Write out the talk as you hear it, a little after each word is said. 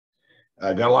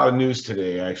I got a lot of news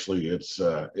today. Actually, it's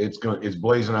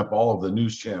blazing up all of the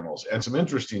news channels and some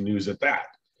interesting news at that.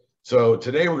 So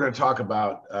today we're going to talk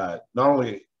about not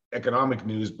only economic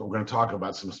news, but we're going to talk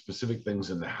about some specific things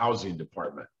in the housing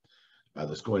department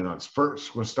that's going on. First,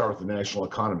 we're going to start with the national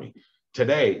economy.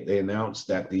 Today, they announced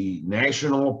that the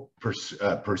National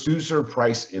Producer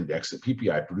Price Index, the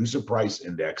PPI, Producer Price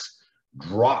Index,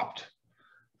 dropped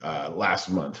last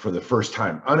month for the first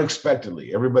time,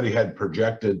 unexpectedly. Everybody had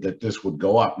projected that this would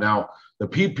go up. Now, the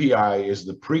PPI is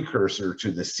the precursor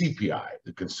to the CPI,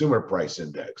 the Consumer Price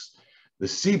Index. The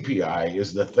CPI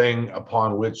is the thing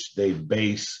upon which they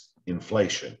base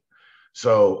inflation.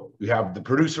 So you have the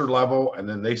producer level, and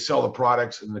then they sell the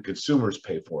products and the consumers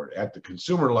pay for it. At the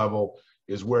consumer level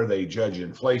is where they judge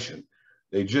inflation.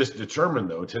 They just determined,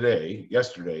 though,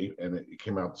 yesterday, and it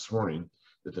came out this morning,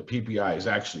 that the PPI has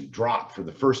actually dropped for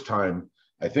the first time,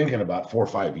 I think, in about 4 or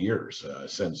 5 years,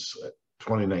 since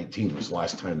 2019 was the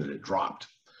last time that it dropped.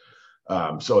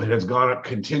 So it has gone up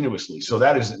continuously. So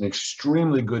that is an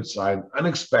extremely good sign,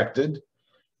 unexpected.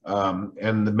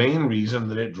 And the main reason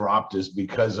that it dropped is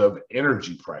because of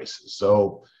energy prices.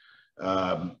 So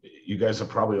you guys have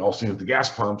probably all seen at the gas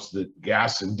pumps that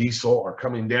gas and diesel are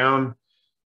coming down.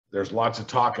 There's lots of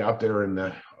talk out there in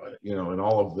the in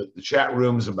all of the chat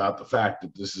rooms about the fact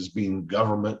that this is being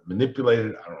government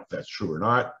manipulated. I don't know if that's true or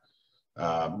not,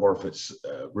 or if it's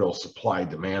a real supply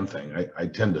demand thing. I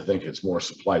tend to think it's more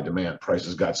supply demand.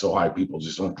 Prices got so high, people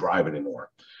just don't drive anymore.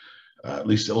 At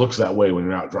least it looks that way when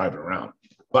you're out driving around.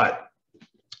 But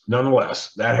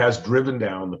nonetheless, that has driven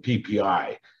down the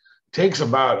PPI. It takes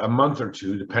about a month or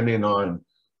two, depending on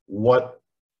what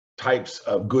types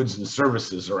of goods and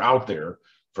services are out there,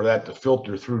 for that to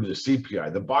filter through to the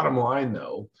CPI. The bottom line,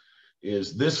 though,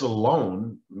 is this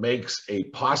alone makes a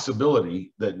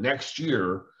possibility that next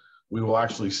year we will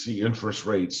actually see interest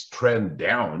rates trend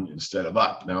down instead of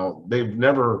up. Now, they've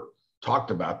never talked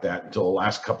about that until the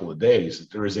last couple of days, that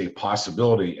there is a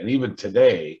possibility. And even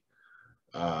today,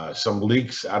 some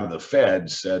leaks out of the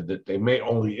Fed said that they may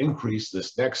only increase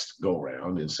this next go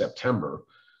round in September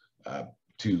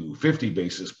to 50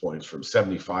 basis points from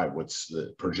 75, what's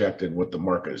the projected, what the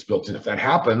market is built in. If that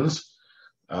happens,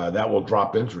 that will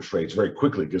drop interest rates very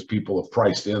quickly because people have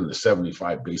priced in the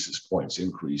 75 basis points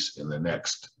increase in the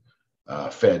next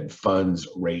Fed funds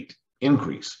rate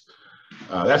increase.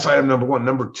 That's item number one.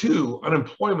 Number two,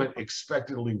 unemployment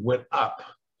expectedly went up.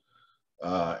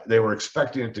 They were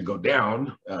expecting it to go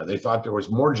down. They thought there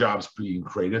was more jobs being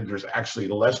created. There's actually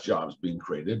less jobs being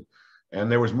created. And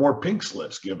there was more pink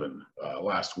slips given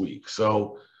last week.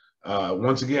 So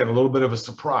once again, a little bit of a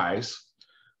surprise.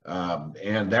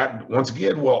 And that, once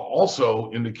again, will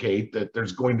also indicate that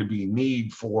there's going to be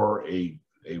need for a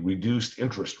reduced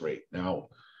interest rate. Now,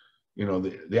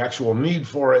 the actual need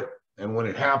for it and when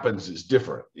it happens is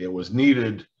different. It was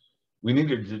needed. We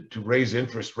needed to raise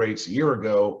interest rates a year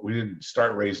ago. We didn't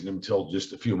start raising them until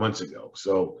just a few months ago.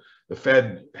 So the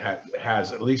Fed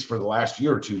has, at least for the last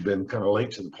year or two, been kind of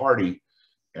late to the party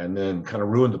and then kind of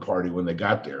ruined the party when they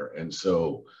got there. And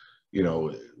so,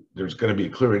 there's going to be a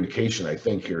clear indication, I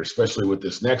think, here, especially with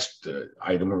this next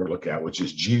item we're going to look at, which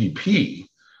is GDP.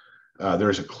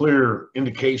 There's a clear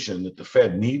indication that the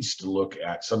Fed needs to look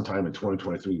at sometime in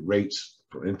 2023 rates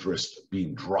for interest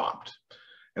being dropped.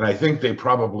 And I think they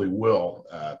probably will,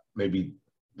 maybe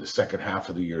the second half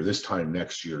of the year. This time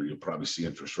next year, you'll probably see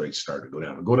interest rates start to go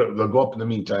down. They'll go up in the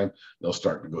meantime. They'll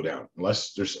start to go down,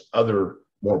 unless there's other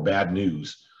more bad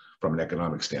news from an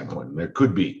economic standpoint. And there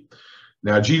could be.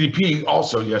 Now, GDP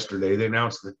also yesterday, they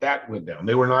announced that went down.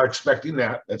 They were not expecting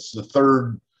that. That's the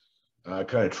third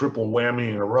kind of triple whammy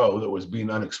in a row that was being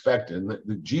unexpected.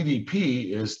 The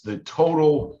GDP is the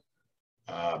total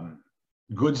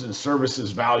goods and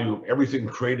services value of everything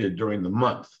created during the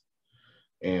month.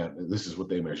 And this is what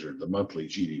they measured, the monthly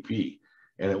GDP.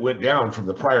 And it went down from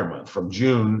the prior month. From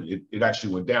June, it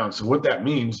actually went down. So what that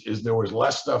means is there was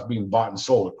less stuff being bought and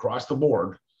sold across the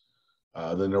board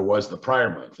than there was the prior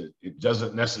month. It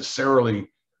doesn't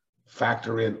necessarily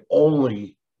factor in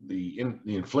only the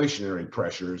inflationary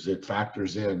pressures. It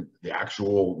factors in the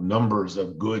actual numbers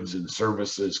of goods and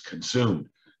services consumed.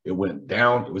 It went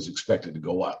down. It was expected to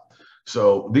go up.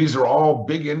 So these are all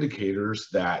big indicators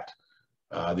that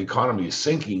the economy is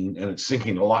sinking, and it's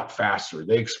sinking a lot faster.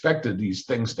 They expected these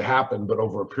things to happen, but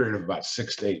over a period of about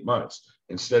 6 to 8 months.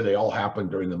 Instead, they all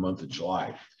happened during the month of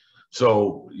July.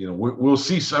 So, we'll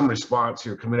see some response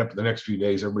here coming up in the next few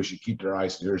days. Everybody should keep their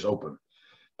eyes and ears open.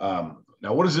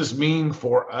 Now, what does this mean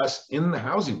for us in the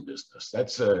housing business?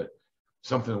 That's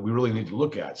something that we really need to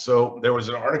look at. So there was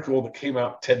an article that came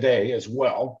out today as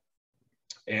well,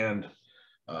 and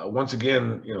Once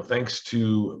again, thanks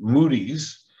to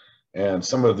Moody's and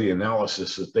some of the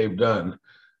analysis that they've done,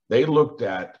 they looked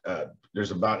at,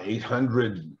 there's about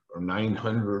 800 or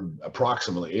 900,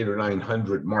 approximately 800 or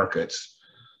 900 markets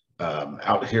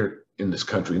out here in this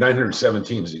country.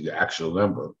 917 is the actual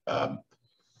number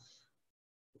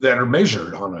that are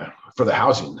measured for the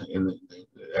housing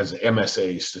as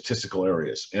MSA statistical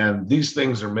areas. And these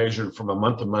things are measured from a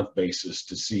month-to-month basis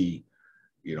to see,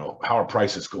 how are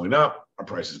prices going up? Are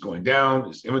prices going down?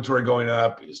 Is inventory going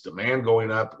up? Is demand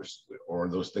going up? Or are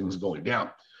those things going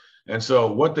down? And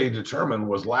so what they determined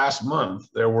was last month,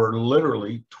 there were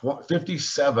literally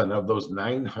 57 of those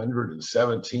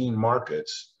 917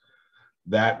 markets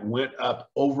that went up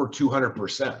over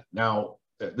 200%. Now,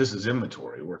 this is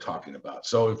inventory we're talking about.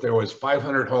 So if there was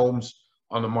 500 homes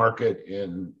on the market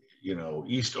in,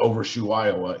 East Overshoe,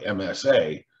 Iowa,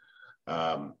 MSA,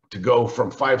 to go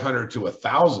from 500 to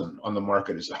 1,000 on the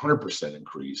market is 100%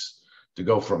 increase. To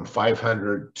go from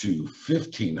 500 to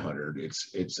 1,500,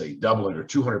 it's a doubling or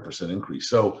 200% increase.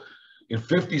 So in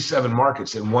 57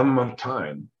 markets in 1 month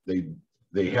time,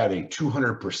 they had a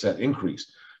 200%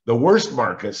 increase. The worst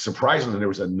markets, surprisingly, there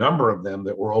was a number of them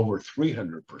that were over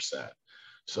 300%.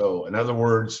 So in other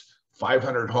words,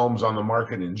 500 homes on the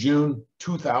market in June,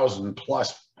 2,000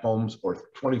 plus homes or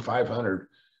 2,500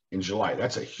 in July.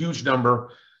 That's a huge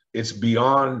number. It's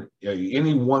beyond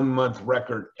any 1 month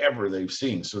record ever they've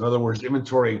seen. So in other words,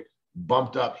 inventory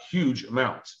bumped up huge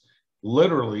amounts.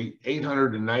 Literally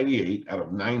 898 out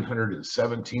of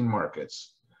 917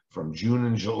 markets from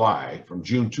June to July,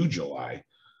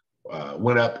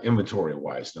 went up inventory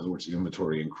wise. In other words, the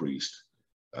inventory increased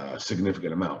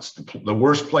significant amounts. The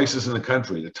worst places in the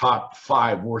country, the top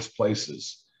 5 worst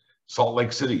places: Salt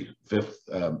Lake City,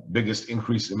 5th biggest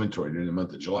increase in inventory during the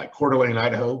month of July. Coeur d'Alene,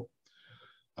 Idaho,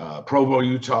 Provo,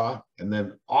 Utah, and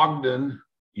then Ogden,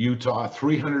 Utah,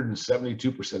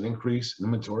 372% increase in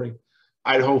inventory.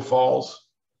 Idaho Falls,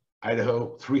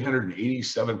 Idaho,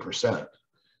 387%.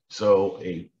 So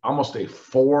almost a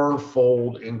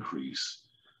 4-fold increase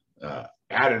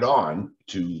added on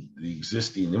to the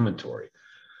existing inventory.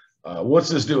 What's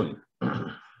this doing?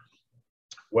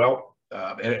 Well,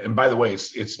 and by the way,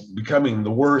 it's becoming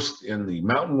the worst in the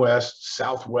Mountain West,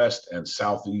 Southwest, and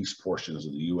Southeast portions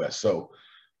of the U.S. So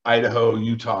Idaho,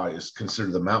 Utah is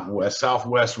considered the Mountain West.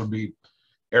 Southwest would be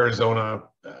Arizona,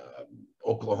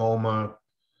 Oklahoma,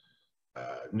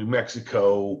 New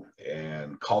Mexico,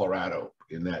 and Colorado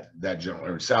in that general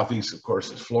area. Southeast, of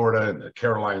course, is Florida and the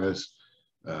Carolinas,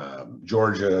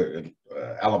 Georgia,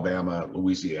 Alabama,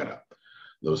 Louisiana,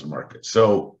 those markets.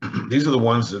 So these are the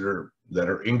ones that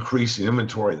are increasing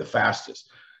inventory the fastest.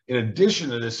 In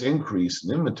addition to this increase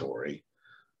in inventory,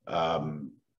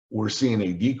 we're seeing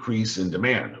a decrease in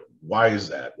demand. Why is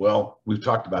that? Well, we've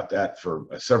talked about that for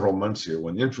several months here.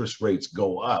 When interest rates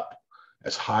go up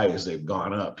as high as they've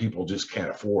gone up, people just can't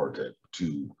afford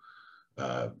to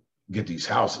get these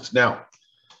houses. Now,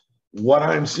 what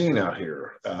I'm seeing out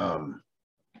here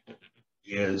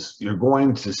is you're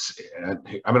going to see, I'm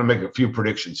going to make a few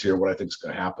predictions here, what I think is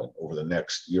going to happen over the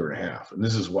next year and a half. And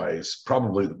this is why it's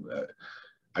probably,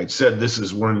 I said this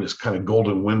is one of this kind of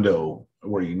golden window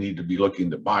where you need to be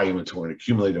looking to buy inventory and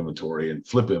accumulate inventory and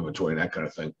flip inventory and that kind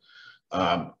of thing.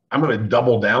 I'm going to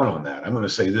double down on that. I'm going to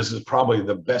say this is probably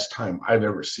the best time I've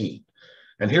ever seen.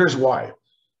 And here's why.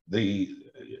 The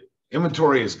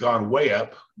inventory has gone way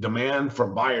up. Demand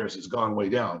from buyers has gone way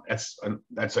down.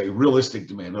 That's a realistic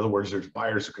demand. In other words, there's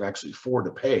buyers who can actually afford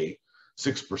to pay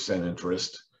 6%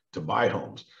 interest to buy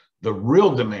homes. The real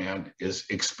demand is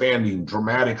expanding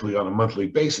dramatically on a monthly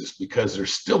basis because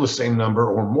there's still the same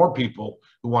number or more people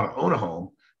who want to own a home,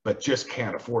 but just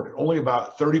can't afford it. Only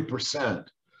about 30%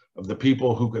 of the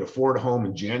people who could afford a home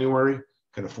in January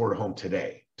can afford a home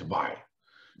today to buy.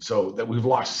 So that we've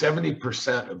lost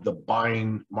 70% of the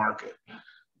buying market.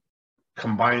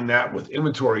 Combine that with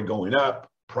inventory going up,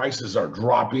 prices are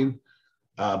dropping,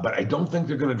 but I don't think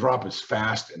they're going to drop as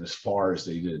fast and as far as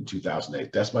they did in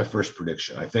 2008. That's my first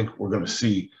prediction. I think we're going to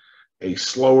see a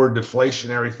slower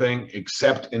deflationary thing,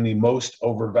 except in the most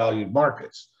overvalued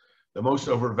markets. The most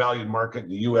overvalued market in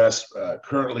the U.S.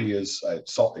 Currently is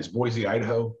Boise,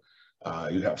 Idaho.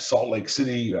 You have Salt Lake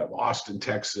City, you have Austin,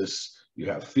 Texas, you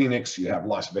have Phoenix, you have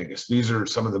Las Vegas. These are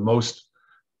some of the most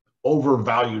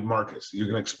overvalued markets. You're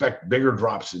going to expect bigger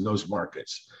drops in those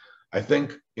markets. I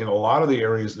think in a lot of the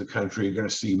areas of the country, you're going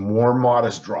to see more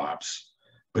modest drops,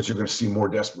 but you're going to see more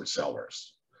desperate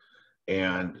sellers.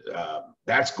 And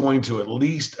that's going to at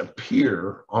least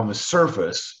appear on the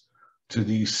surface to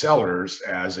these sellers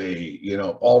as a,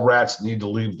 all rats need to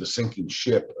leave the sinking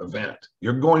ship event.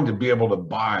 You're going to be able to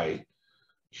buy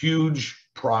huge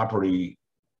property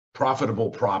profitable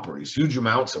properties, huge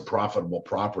amounts of profitable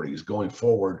properties going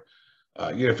forward.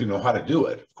 If you know how to do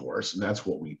it, of course, and that's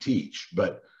what we teach.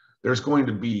 But there's going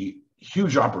to be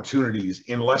huge opportunities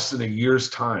in less than a year's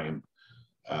time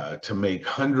to make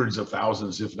hundreds of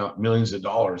thousands, if not millions of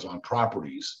dollars on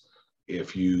properties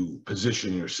if you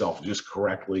position yourself just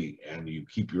correctly and you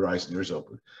keep your eyes and ears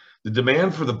open. The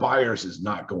demand for the buyers is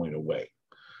not going away.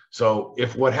 So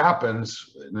if what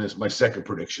happens, and this is my second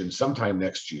prediction, sometime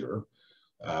next year,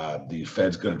 the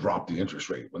Fed's going to drop the interest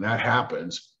rate. When that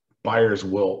happens, buyers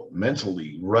will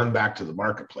mentally run back to the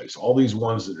marketplace. All these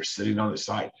ones that are sitting on the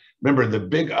side. Remember, the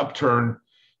big upturn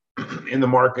in the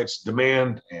markets,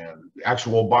 demand and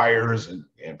actual buyers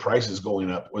and prices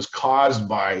going up was caused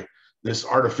by this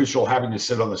artificial having to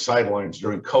sit on the sidelines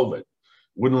during COVID.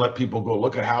 Wouldn't let people go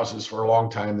look at houses for a long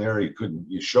time there. You couldn't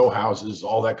show houses,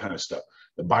 all that kind of stuff.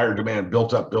 The buyer demand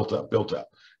built up.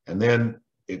 And then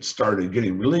it started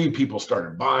getting relief. People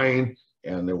started buying,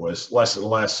 and there was less and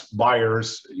less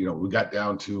buyers. We got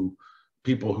down to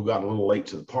people who got a little late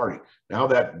to the party. Now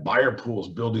that buyer pool is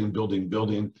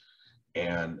building,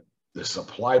 and the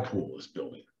supply pool is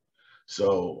building.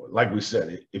 So like we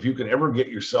said, if you can ever get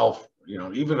yourself,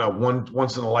 even a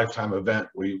once in a lifetime event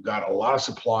where you've got a lot of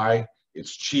supply,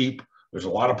 it's cheap, there's a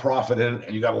lot of profit in it,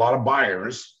 and you got a lot of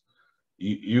buyers,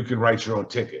 you can write your own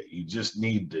ticket. You just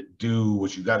need to do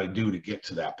what you got to do to get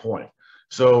to that point.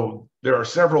 So there are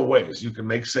several ways you can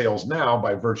make sales now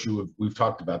by virtue of, we've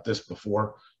talked about this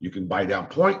before, you can buy down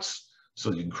points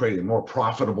so you can create a more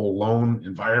profitable loan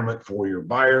environment for your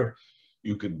buyer.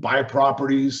 You could buy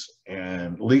properties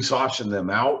and lease option them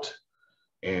out.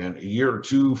 And a year or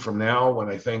two from now, when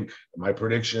I think my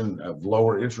prediction of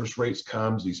lower interest rates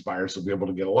comes, these buyers will be able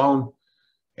to get a loan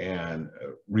and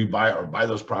rebuy or buy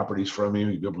those properties from you.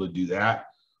 You'll be able to do that.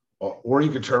 Or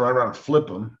you could turn right around and flip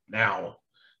them now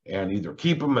and either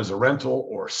keep them as a rental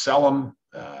or sell them.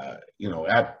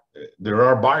 There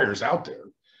are buyers out there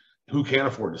who can't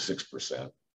afford the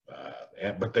 6%,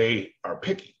 but they are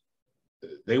picky.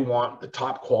 They want the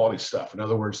top quality stuff. In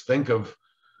other words, think of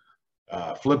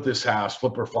Flip This House,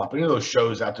 Flip or Flop, any of those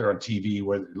shows out there on TV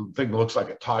where the thing looks like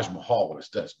a Taj Mahal when it's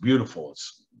done. It's beautiful.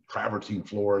 It's travertine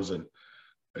floors and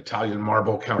Italian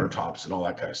marble countertops and all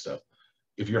that kind of stuff.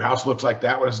 If your house looks like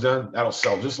that when it's done, that'll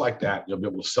sell just like that. You'll be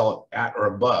able to sell it at or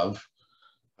above,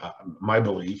 my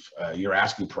belief, your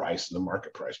asking price and the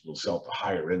market price. We'll sell at the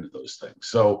higher end of those things.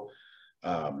 So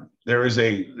there's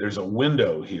a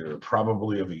window here,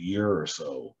 probably of a year or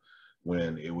so,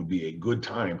 when it would be a good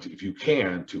time to, if you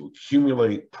can, to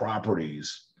accumulate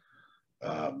properties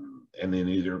and then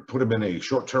either put them in a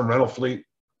short-term rental fleet,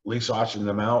 lease auction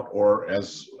them out, or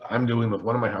as I'm doing with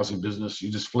one of my housing business,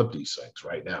 you just flip these things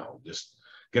right now. Just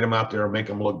get them out there, make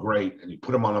them look great, and you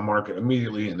put them on the market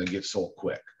immediately and they get sold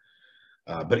quick.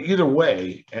 But either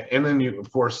way, and then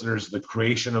of course, there's the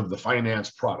creation of the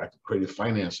finance product, the creative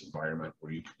finance environment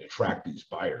where you can attract these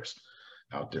buyers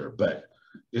out there. But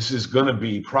this is going to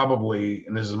be probably,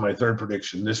 and this is my third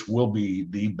prediction, this will be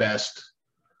the best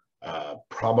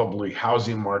probably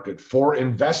housing market for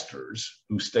investors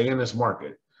who stay in this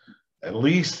market, at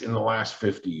least in the last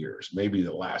 50 years, maybe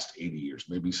the last 80 years,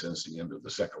 maybe since the end of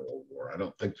the Second World War. I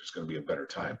don't think there's going to be a better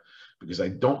time because I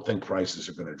don't think prices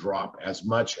are going to drop as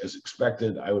much as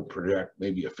expected. I would predict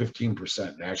maybe a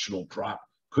 15% national drop.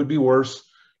 Could be worse,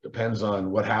 depends on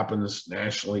what happens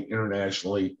nationally,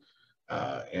 internationally,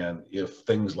 and if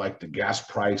things like the gas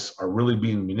price are really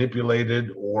being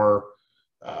manipulated or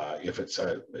if it's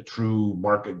a true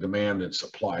market demand and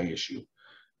supply issue.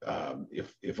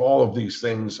 If all of these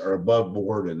things are above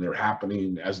board and they're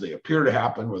happening as they appear to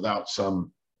happen without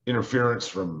some interference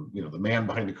from the man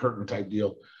behind the curtain type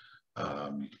deal,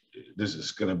 this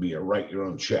is going to be a write your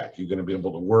own check. You're going to be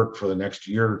able to work for the next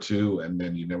year or two, and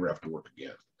then you never have to work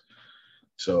again.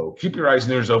 So keep your eyes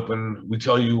and ears open. We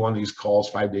tell you on these calls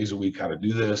 5 days a week how to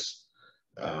do this.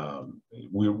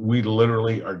 We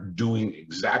literally are doing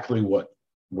exactly what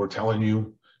we're telling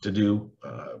you to do.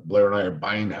 Blair and I are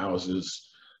buying houses.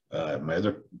 My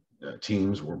other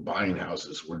teams were buying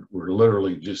houses. We're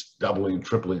literally just doubling,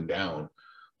 tripling down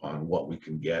on what we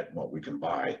can get, what we can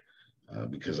buy,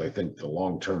 because I think the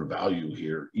long-term value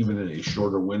here, even in a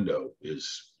shorter window,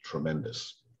 is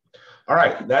tremendous. All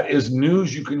right, that is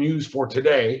news you can use for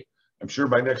today. I'm sure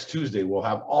by next Tuesday, we'll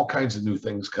have all kinds of new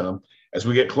things come. As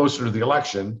we get closer to the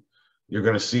election, you're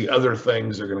going to see other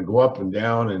things. They're going to go up and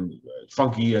down and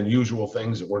funky, unusual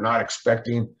things that we're not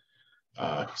expecting.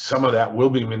 Some of that will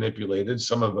be manipulated.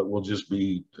 Some of it will just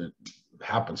be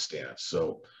happenstance.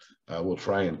 So we'll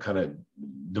try and kind of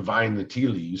divine the tea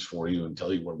leaves for you and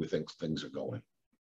tell you where we think things are going.